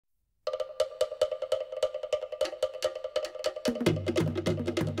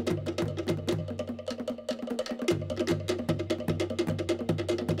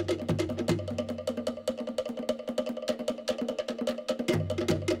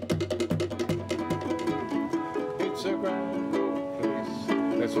It's a grand old place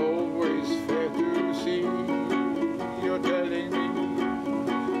that's always fair to see. You're telling me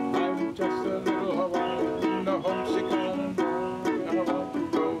I'm just a little Hawaiian, a homesick island boy, and I want to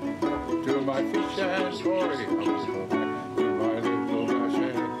go back to my fish and dory. I want to go back to my little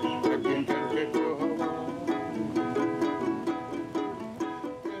shack back in Hawaii.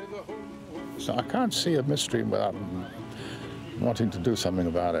 So I can't see a mystery without wanting to do something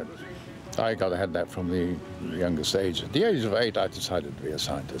about it. I had that from the youngest age. At the age of 8, I decided to be a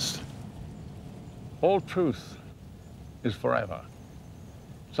scientist. All truth is forever.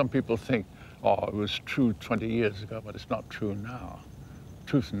 Some people think, oh, it was true 20 years ago, but it's not true now.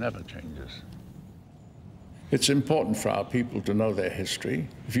 Truth never changes. It's important for our people to know their history.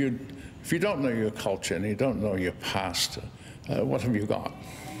 If you don't know your culture and you don't know your past, what have you got?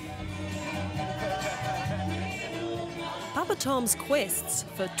 Papa Tom's quests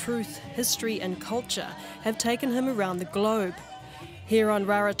for truth, history and culture have taken him around the globe. Here on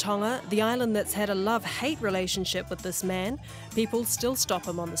Rarotonga, the island that's had a love-hate relationship with this man, people still stop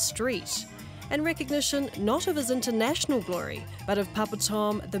him on the street. And recognition not of his international glory, but of Papa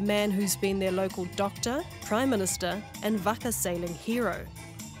Tom, the man who's been their local doctor, Prime Minister and Vaka sailing hero.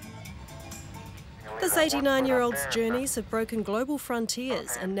 This 89-year-old's journeys have broken global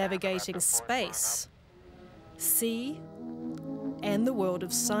frontiers in navigating space, sea, and the world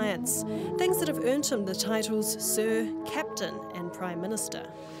of science, things that have earned him the titles Sir, Captain and Prime Minister.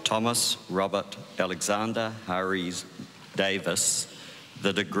 Thomas Robert Alexander Harries Davis,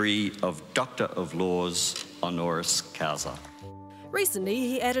 the degree of Doctor of Laws honoris causa. Recently,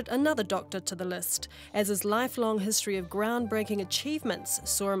 he added another doctor to the list, as his lifelong history of groundbreaking achievements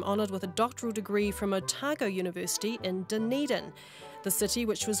saw him honoured with a doctoral degree from Otago University in Dunedin, the city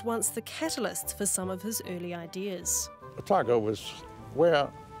which was once the catalyst for some of his early ideas. Otago was where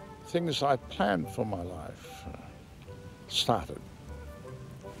things I planned for my life started.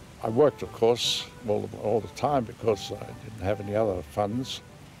 I worked, of course, all the time because I didn't have any other funds.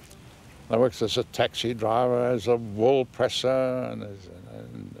 I worked as a taxi driver, as a wool presser, and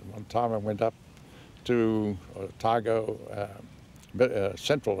one time I went up to Otago,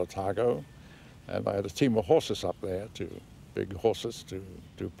 central Otago, and I had a team of horses up there, big horses to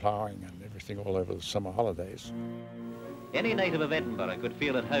do ploughing and everything all over the summer holidays. Any native of Edinburgh could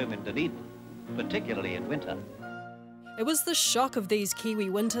feel at home in Dunedin, particularly in winter. It was the shock of these Kiwi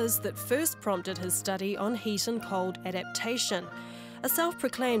winters that first prompted his study on heat and cold adaptation. A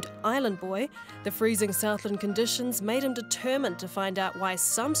self-proclaimed island boy, the freezing Southland conditions made him determined to find out why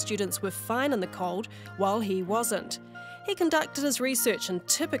some students were fine in the cold while he wasn't. He conducted his research in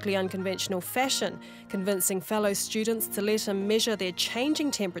typically unconventional fashion, convincing fellow students to let him measure their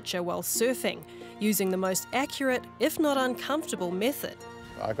changing temperature while surfing, using the most accurate, if not uncomfortable, method.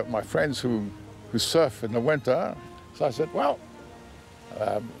 I got my friends who surf in the winter, so I said, well,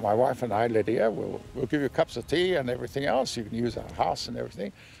 my wife and I, Lydia, we'll give you cups of tea and everything else. You can use our house and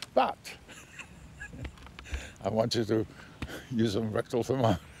everything, but I want you to use some rectal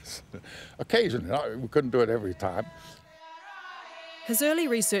thermometers. Occasionally, we couldn't do it every time. His early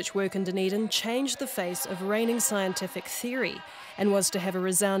research work in Dunedin changed the face of reigning scientific theory and was to have a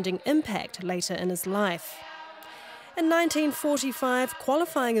resounding impact later in his life. In 1945,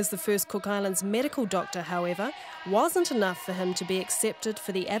 qualifying as the first Cook Islands medical doctor, however, wasn't enough for him to be accepted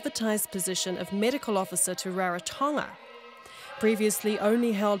for the advertised position of medical officer to Rarotonga. Previously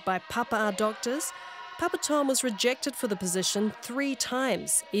only held by Papa'a doctors, Papa Tom was rejected for the position 3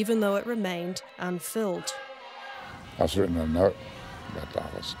 times, even though it remained unfilled. I was written a note that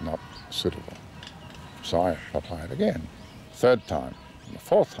I was not suitable, so I applied again. 3rd time, the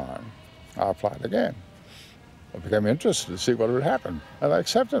 4th time, I applied again. I became interested to see what would happen, and they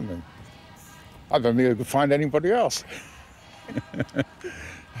accepted me. I don't think I could find anybody else.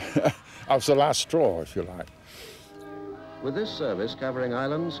 I was the last straw, if you like. With this service covering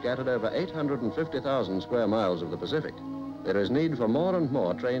islands scattered over 850,000 square miles of the Pacific, there is need for more and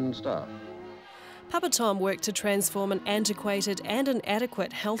more trained staff. Papa Tom worked to transform an antiquated and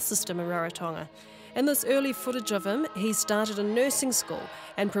inadequate health system in Rarotonga. In this early footage of him, he started a nursing school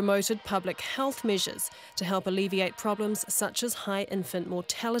and promoted public health measures to help alleviate problems such as high infant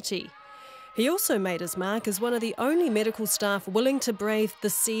mortality. He also made his mark as one of the only medical staff willing to brave the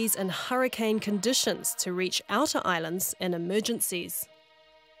seas and hurricane conditions to reach outer islands in emergencies.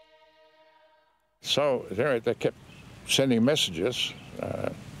 So they kept sending messages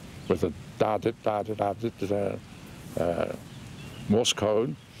with a da-dit, da-dit, da-dit, Morse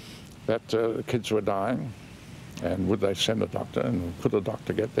code that the kids were dying, and would they send a doctor, and could a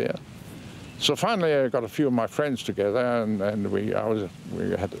doctor get there? So finally I got a few of my friends together, and I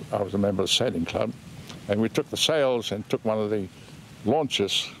was a member of the sailing club, and we took the sails and took one of the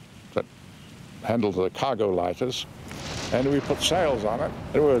launches that handled the cargo lighters, and we put sails on it,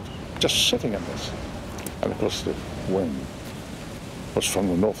 and we were just sitting in this. And of course the wind was from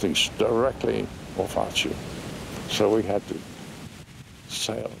the northeast, directly off Archie. So we had to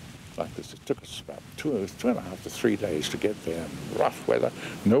sail like this. It took us about 2.5 to 3 days to get there. Rough weather,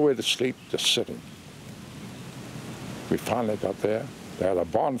 nowhere to sleep, just sitting. We finally got there. They had a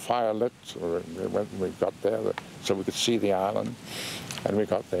bonfire lit when we got there, so we could see the island. And we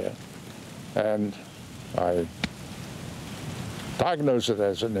got there, and I diagnosed it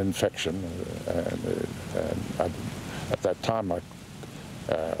as an infection. At that time, I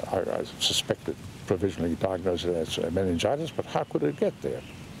suspected, provisionally diagnosed it as meningitis, but how could it get there?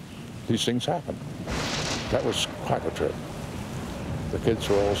 These things happen. That was quite a trip. The kids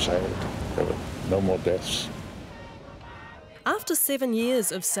were all saved. There were no more deaths. After 7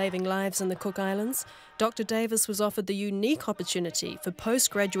 years of saving lives in the Cook Islands, Dr. Davis was offered the unique opportunity for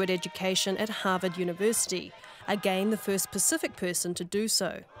postgraduate education at Harvard University, again the first Pacific person to do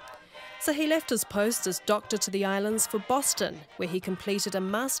so. So he left his post as doctor to the islands for Boston, where he completed a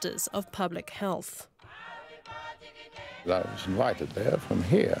Master's of Public Health. I was invited there from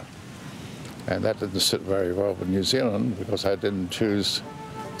here, and that didn't sit very well with New Zealand because I didn't choose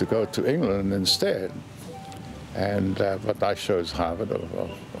to go to England instead. But I chose Harvard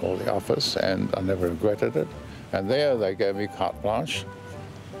of all the offers, and I never regretted it. And there they gave me carte blanche.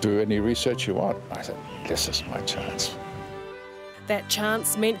 Do any research you want. I said, this is my chance. That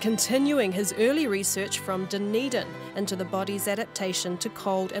chance meant continuing his early research from Dunedin into the body's adaptation to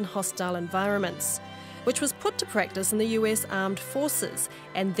cold and hostile environments, which was put to practice in the US Armed Forces,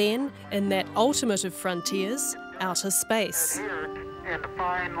 and then, in that ultimate of frontiers, outer space. In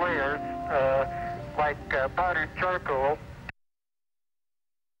fine layers, like powdered charcoal.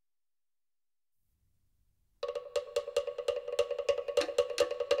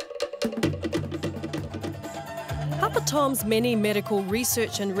 Papa Tom's many medical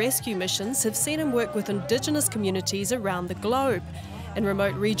research and rescue missions have seen him work with Indigenous communities around the globe, in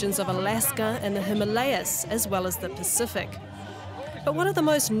remote regions of Alaska and the Himalayas, as well as the Pacific. But one of the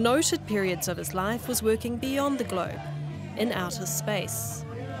most noted periods of his life was working beyond the globe, in outer space.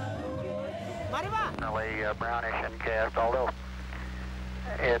 Brownish in cast, although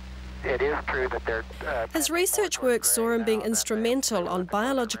it is true that they're... His research work saw him being instrumental on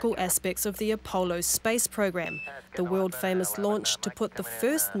biological aspects of the Apollo space program, the world-famous launch to put the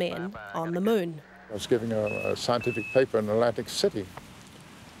first men on the moon. I was giving a scientific paper in Atlantic City,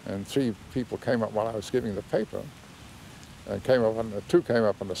 and 3 people came up while I was giving the paper, and two came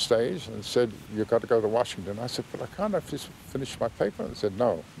up on the stage and said, you've got to go to Washington. I said, but I can't have just finished my paper. They said,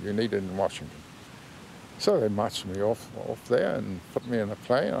 no, you need it in Washington. So they marched me off there and put me in a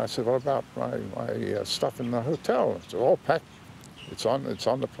plane. I said, what about my stuff in the hotel? It's all packed. It's on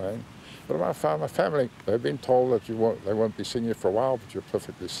the plane. What about my family? They've been told that they won't be seeing you for a while, but you're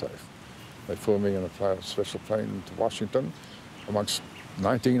perfectly safe. They flew me in a special plane to Washington, amongst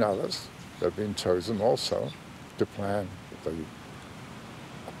 19 others that have been chosen also to plan the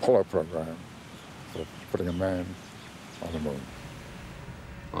Apollo program for putting a man on the moon.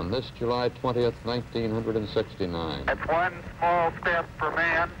 On this July 20th, 1969. It's one small step for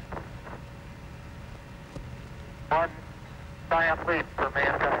man, one giant leap for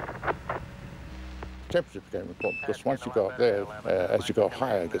mankind. Temperature became important because once you go up there, as you go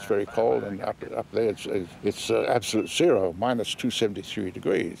higher, it gets very cold, and up there it's absolute zero, minus 273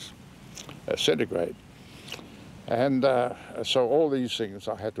 degrees centigrade. And so all these things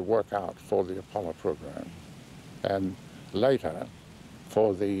I had to work out for the Apollo program. And later,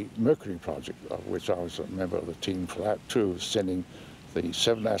 for the Mercury project, of which I was a member of the team for that too, sending the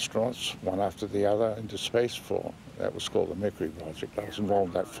 7 astronauts, one after the other, into space for, that was called the Mercury project. I was involved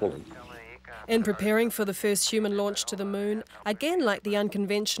in that fully. In preparing for the first human launch to the moon, again like the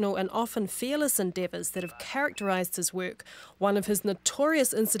unconventional and often fearless endeavours that have characterised his work, one of his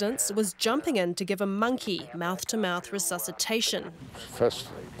notorious incidents was jumping in to give a monkey mouth-to-mouth resuscitation. First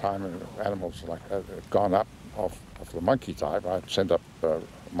time animals like that had gone up off the monkey type. I'd sent up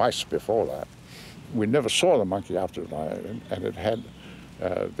mice before that. We never saw the monkey after it, and it had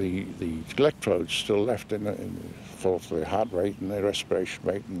the electrodes still left for the heart rate and the respiration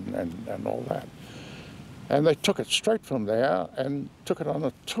rate and all that. And they took it straight from there and took it on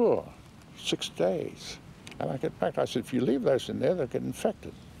a tour, 6 days. And I get back, I said, if you leave those in there, they'll get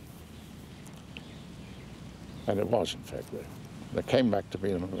infected. And it was infected. They came back to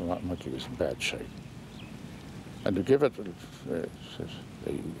me and the monkey was in bad shape. And to give it, the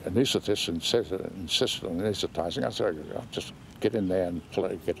anaesthetist insisted on anesthetizing. I said, I'll just get in there and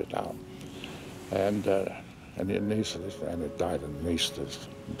get it out. And the anesthetist, and it died an anesthetist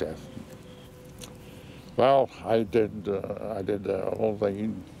death. Well, I did all the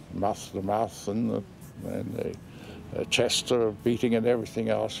mouth and the chest beating and everything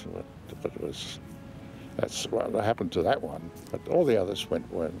else, but that's what happened to that one. But all the others went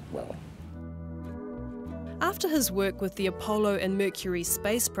well. After his work with the Apollo and Mercury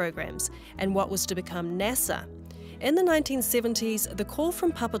space programs and what was to become NASA, in the 1970s, the call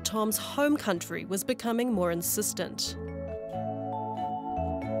from Papa Tom's home country was becoming more insistent.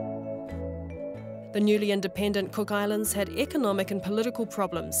 The newly independent Cook Islands had economic and political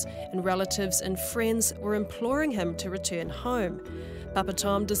problems, and relatives and friends were imploring him to return home. Papa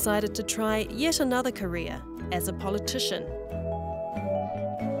Tom decided to try yet another career as a politician.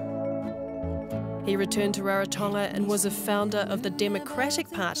 He returned to Rarotonga and was a founder of the Democratic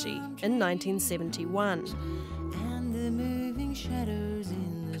Party in 1971.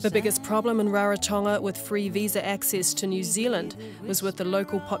 The biggest problem in Rarotonga with free visa access to New Zealand was with the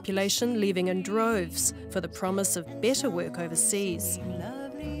local population leaving in droves for the promise of better work overseas.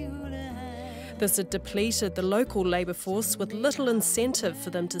 This had depleted the local labour force with little incentive for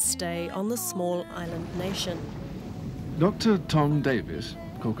them to stay on the small island nation. Dr. Tom Davis,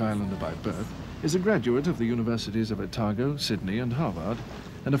 Cook Islander by birth, is a graduate of the universities of Otago, Sydney and Harvard,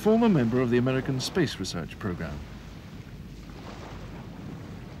 and a former member of the American Space Research Program.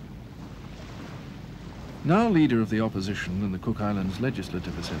 Now leader of the opposition in the Cook Islands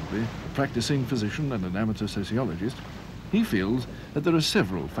Legislative Assembly, a practicing physician and an amateur sociologist, he feels that there are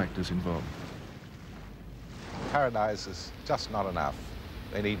several factors involved. Paradise is just not enough.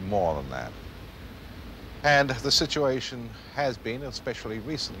 They need more than that. And the situation has been, especially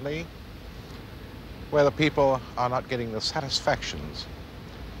recently, where the people are not getting the satisfactions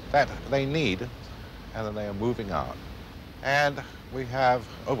that they need, and then they are moving out. And we have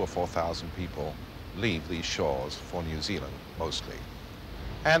over 4,000 people leave these shores for New Zealand, mostly.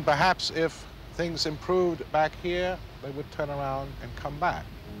 And perhaps if things improved back here, they would turn around and come back.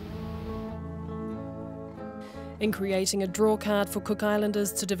 In creating a drawcard for Cook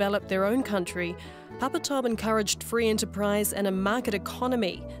Islanders to develop their own country, Papa Tom encouraged free enterprise and a market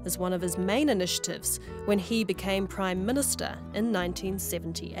economy as one of his main initiatives when he became Prime Minister in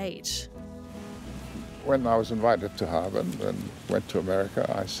 1978. When I was invited to Harvard and went to America,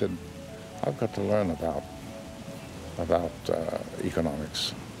 I said, I've got to learn about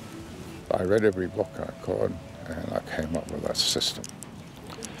economics. I read every book I could, and I came up with a system.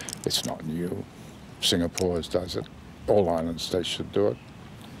 It's not new. Singapore does it. All island states should do it.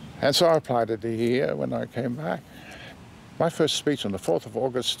 And so I applied it here when I came back. My first speech on the 4th of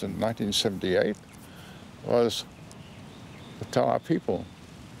August in 1978 was to tell our people,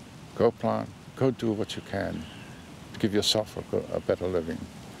 go plant, go do what you can to give yourself a better living.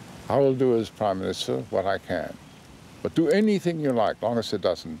 I will do as Prime Minister what I can, but do anything you like, long as it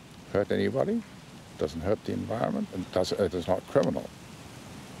doesn't hurt anybody, doesn't hurt the environment, and it is not criminal.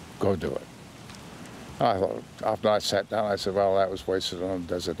 Go do it. I thought, after I sat down, I said, well, that was wasted on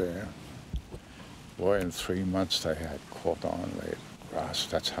desert air. Boy, in 3 months they had caught on, they had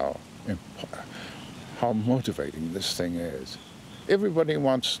grasped. That's how motivating this thing is. Everybody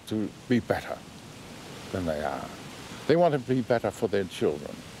wants to be better than they are. They want to be better for their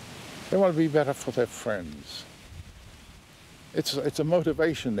children. They want to be better for their friends. It's a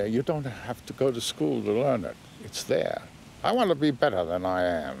motivation there. You don't have to go to school to learn it. It's there. I want to be better than I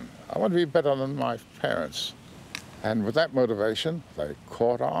am. I want to be better than my parents. And with that motivation, they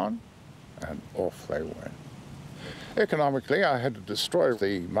caught on, and off they went. Economically, I had to destroy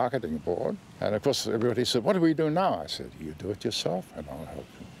the marketing board. And of course, everybody said, what do we do now? I said, you do it yourself, and I'll help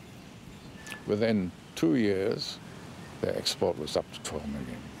you. Within 2 years, their export was up to 12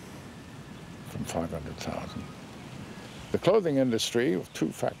 million, from 500,000. The clothing industry of 2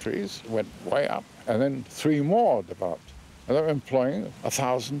 factories went way up, and then 3 more developed. And they were employing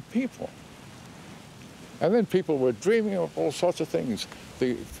 1,000 people. And then people were dreaming of all sorts of things.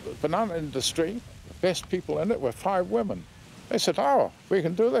 The banana industry, the best people in it were 5 women. They said, oh, we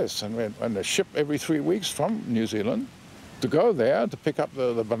can do this. And they ship every 3 weeks from New Zealand to go there to pick up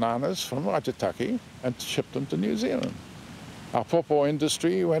the bananas from Rarotonga and to ship them to New Zealand. Our pawpaw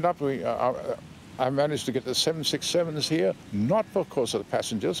industry went up. I managed to get the 767s here, not because of the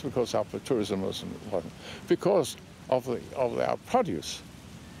passengers, because our tourism wasn't, because of our produce,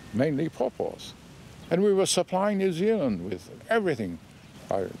 mainly pawpaws. And we were supplying New Zealand with everything.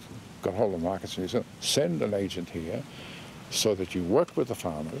 I got hold of markets in New Zealand, send an agent here, so that you work with the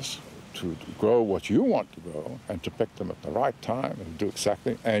farmers to grow what you want to grow and to pick them at the right time and do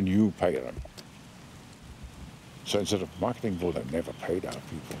exactly, and you pay them. So instead of marketing bull, they never paid our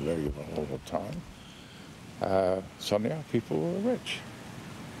people very well all the time. Suddenly our people were rich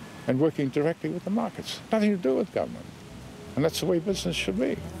and working directly with the markets. Nothing to do with government. And that's the way business should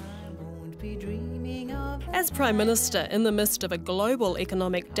be. As Prime Minister, in the midst of a global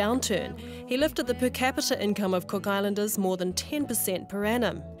economic downturn, he lifted the per capita income of Cook Islanders more than 10% per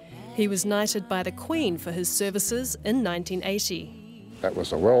annum. He was knighted by the Queen for his services in 1980. That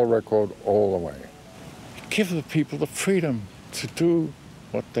was a world record all the way. Give the people the freedom to do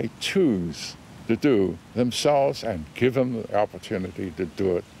what they choose to do themselves and give them the opportunity to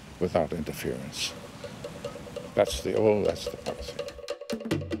do it without interference. That's the policy.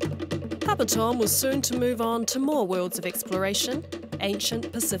 Papa Tom was soon to move on to more worlds of exploration,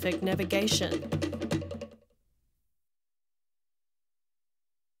 ancient Pacific navigation.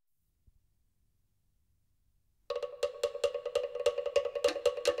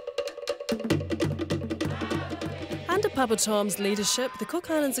 Under Papa Tom's leadership, the Cook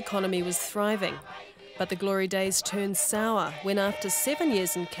Islands economy was thriving. But the glory days turned sour when, after 7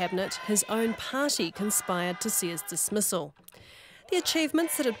 years in cabinet, his own party conspired to see his dismissal. The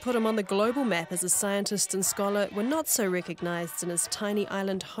achievements that had put him on the global map as a scientist and scholar were not so recognised in his tiny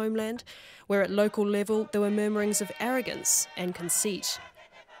island homeland, where at local level there were murmurings of arrogance and conceit.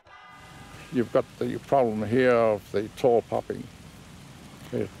 You've got the problem here of the tall poppy.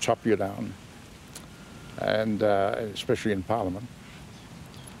 They chop you down, and especially in Parliament.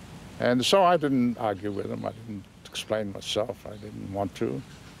 And so I didn't argue with them. I didn't explain myself. I didn't want to.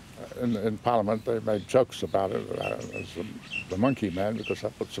 In Parliament, they made jokes about it as the monkey man, because I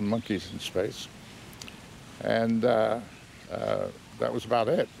put some monkeys in space. And that was about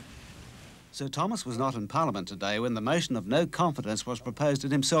it. Sir Thomas was not in Parliament today when the motion of no confidence was proposed in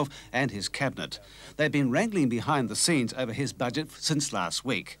himself and his cabinet. They've been wrangling behind the scenes over his budget since last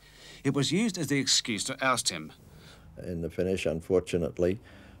week. It was used as the excuse to oust him. In the finish, unfortunately,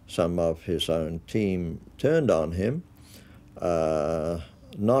 some of his own team turned on him.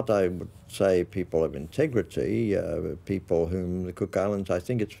 Not, I would say, people of integrity, people whom the Cook Islands, I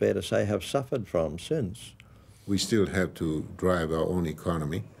think it's fair to say, have suffered from since. We still have to drive our own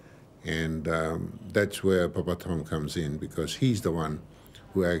economy, and that's where Papa Tom comes in, because he's the one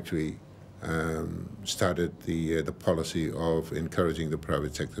who actually started the policy of encouraging the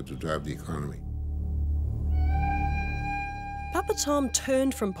private sector to drive the economy. Papa Tom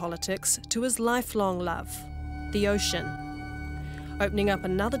turned from politics to his lifelong love, the ocean, opening up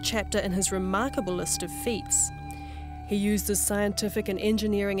another chapter in his remarkable list of feats. He used his scientific and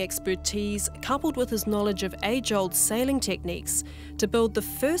engineering expertise, coupled with his knowledge of age-old sailing techniques, to build the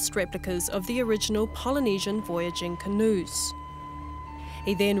first replicas of the original Polynesian voyaging canoes.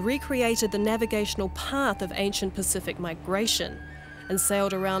 He then recreated the navigational path of ancient Pacific migration and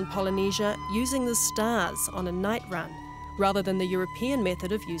sailed around Polynesia using the stars on a night run, rather than the European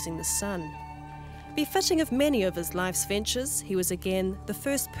method of using the sun. Befitting of many of his life's ventures, he was again the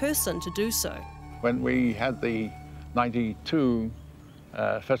first person to do so. When we had the 92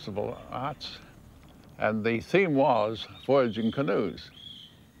 Festival of Arts, and the theme was voyaging canoes.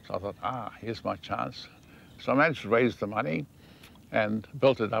 So I thought, here's my chance. So I managed to raise the money and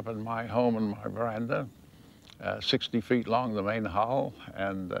built it up in my home and my veranda, 60 feet long, the main hull,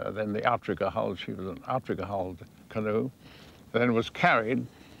 and then the outrigger hull. She was an outrigger-hulled canoe. Then it was carried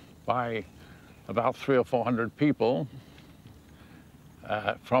by about 300 or 400 people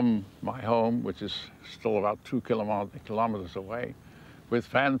from my home, which is still about 2 kilometers away, with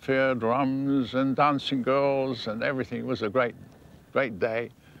fanfare, drums, and dancing girls, and everything. It was a great, great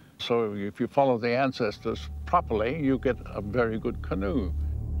day. So if you follow the ancestors properly, you get a very good canoe.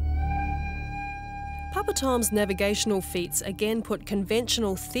 Papa Tom's navigational feats again put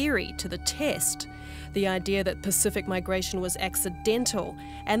conventional theory to the test. The idea that Pacific migration was accidental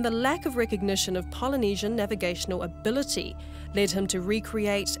and the lack of recognition of Polynesian navigational ability led him to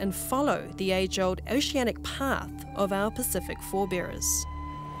recreate and follow the age-old oceanic path of our Pacific forebearers.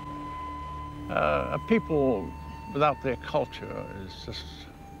 A people without their culture is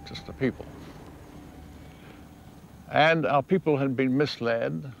just a people. And our people had been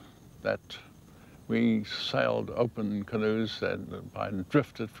misled that we sailed open canoes and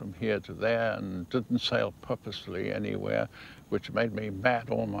drifted from here to there and didn't sail purposefully anywhere, which made me mad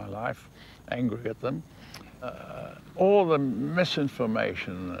all my life, angry at them. All the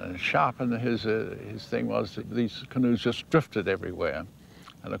misinformation sharpened his thing was that these canoes just drifted everywhere.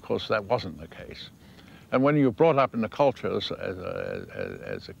 And of course that wasn't the case. And when you're brought up in the culture as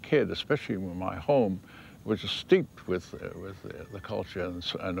a kid, especially in my home, which is steeped with the culture.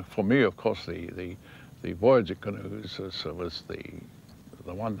 And for me, of course, the voyaging canoes was the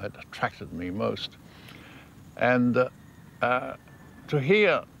one that attracted me most. And to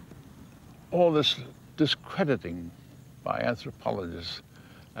hear all this discrediting by anthropologists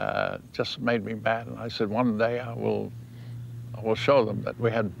just made me mad. And I said, one day I will show them that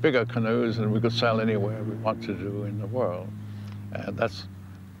we had bigger canoes and we could sail anywhere we want to do in the world. And that's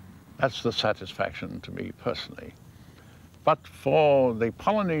the satisfaction to me personally. But for the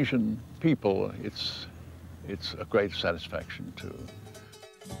Polynesian people, it's a great satisfaction too.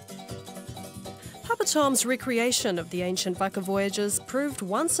 Papa Tom's recreation of the ancient Vaka voyages proved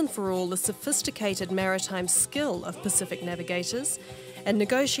once and for all the sophisticated maritime skill of Pacific navigators and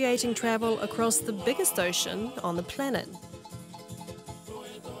negotiating travel across the biggest ocean on the planet.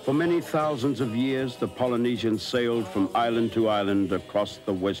 For many thousands of years, the Polynesians sailed from island to island across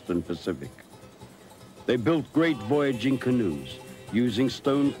the western Pacific. They built great voyaging canoes using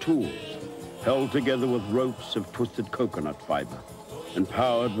stone tools, held together with ropes of twisted coconut fiber, and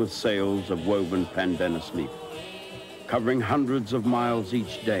powered with sails of woven pandanus leaf, covering hundreds of miles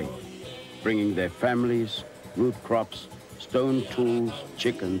each day, bringing their families, root crops, stone tools,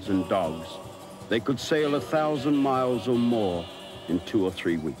 chickens, and dogs. They could sail 1,000 miles or more in 2 or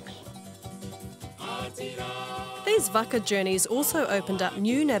 3 weeks. These Vaka journeys also opened up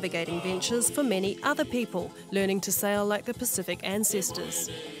new navigating ventures for many other people, learning to sail like the Pacific ancestors.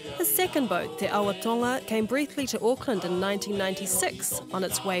 His second boat, the Rarotonga, came briefly to Auckland in 1996 on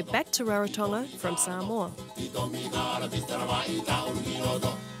its way back to Rarotonga from Samoa.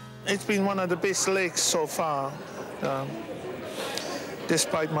 It's been one of the best legs so far,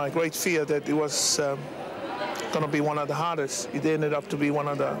 despite my great fear that it was going to be one of the hardest. It ended up to be one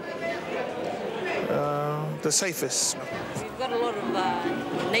of the safest. We've got a lot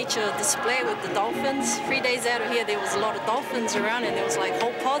of nature display with the dolphins. 3 days out of here, there was a lot of dolphins around, and there was like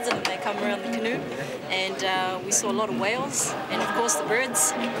whole pods of them that come around the canoe. And we saw a lot of whales, and of course the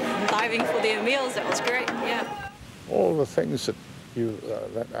birds diving for their meals. That was great, yeah. All the things that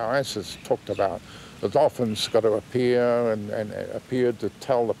that our ancestors talked about. The dolphins got to appear and appeared to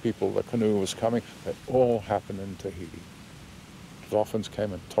tell the people the canoe was coming. It all happened in Tahiti. The dolphins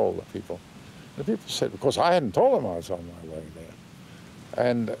came and told the people. The people said, because I hadn't told them I was on my way there.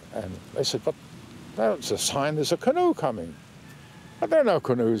 And they said, but that's a sign there's a canoe coming. But there are no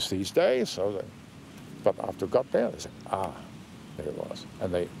canoes these days. But after we got there, they said, ah, there it was.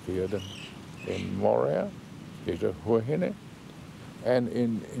 And they appeared in Morea, Peter Huahine. And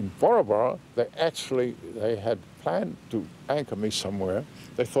in Bora Bora, they had planned to anchor me somewhere.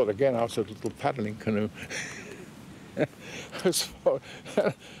 They thought, again, I was a little paddling canoe. So,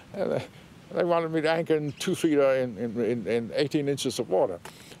 they wanted me to anchor in 2 feet in 18 inches of water.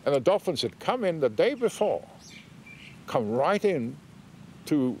 And the dolphins had come in the day before, come right in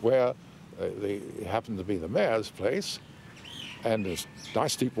to where they happened to be the mayor's place, and there's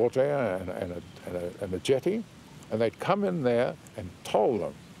nice deep water and a jetty. And they'd come in there and told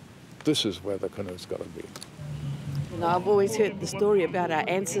them, this is where the canoe's got to be. You know, I've always heard the story about our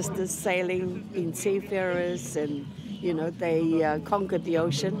ancestors sailing, being seafarers, and, you know, they conquered the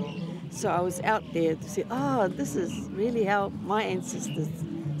ocean. So I was out there to say, oh, this is really how my ancestors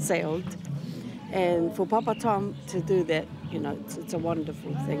sailed. And for Papa Tom to do that, you know, it's a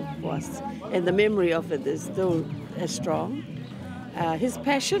wonderful thing for us. And the memory of it is still as strong. His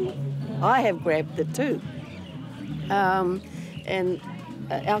passion, I have grabbed it too. And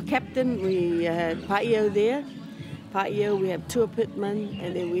our captain, we had Paio there. Paio, we have Tua Pittman,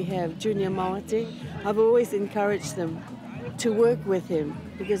 and then we have Junior Mawate. I've always encouraged them to work with him,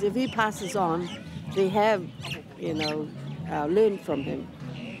 because if he passes on, they have, you know, learned from him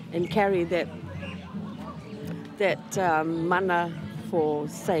and carry that mana for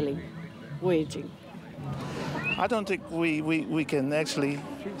sailing, voyaging. I don't think we can actually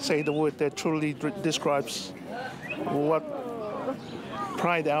say the word that truly describes what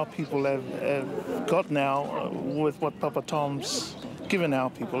pride our people have got now with what Papa Tom's given our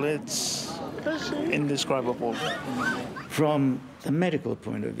people. It's indescribable. From the medical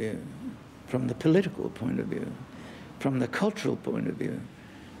point of view, from the political point of view, from the cultural point of view,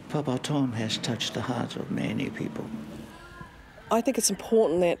 Papa Tom has touched the hearts of many people. I think it's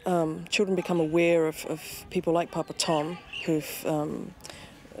important that children become aware of people like Papa Tom, who've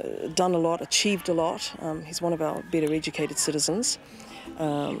done a lot, achieved a lot. He's one of our better educated citizens.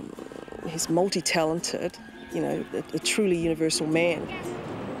 He's multi-talented, you know, a truly universal man.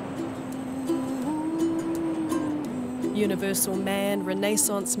 Universal man,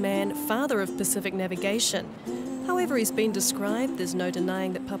 Renaissance man, father of Pacific navigation. However he's been described, there's no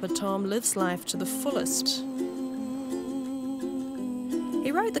denying that Papa Tom lives life to the fullest.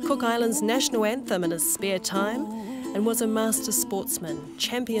 He wrote the Cook Islands national anthem in his spare time and was a master sportsman,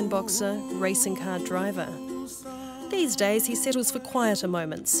 champion boxer, racing car driver. These days he settles for quieter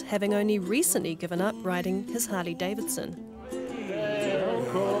moments, having only recently given up riding his Harley Davidson.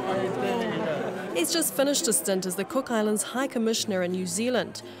 He's just finished a stint as the Cook Islands High Commissioner in New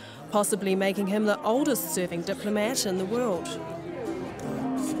Zealand, possibly making him the oldest serving diplomat in the world.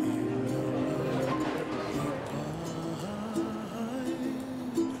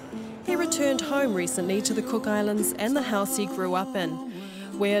 He returned home recently to the Cook Islands and the house he grew up in,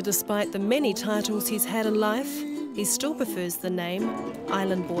 where despite the many titles he's had in life, he still prefers the name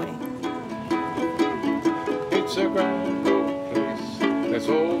Island Boy. It's a grand old place that's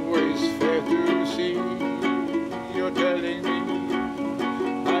always fair to see. You're telling me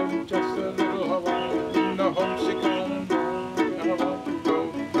I'm just a little Hawaiian, a homesick island boy. I want to go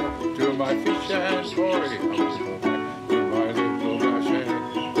to my fish and dory. I want to go back to my little Mashe,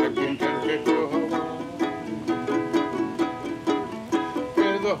 back in Kentucky, Hawaii.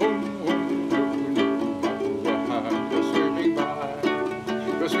 Where the home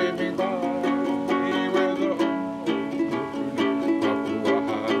swimming by, where the home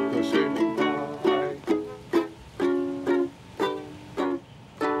swimming by.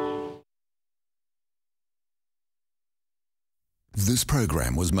 This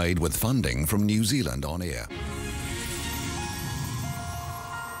program was made with funding from New Zealand On Air.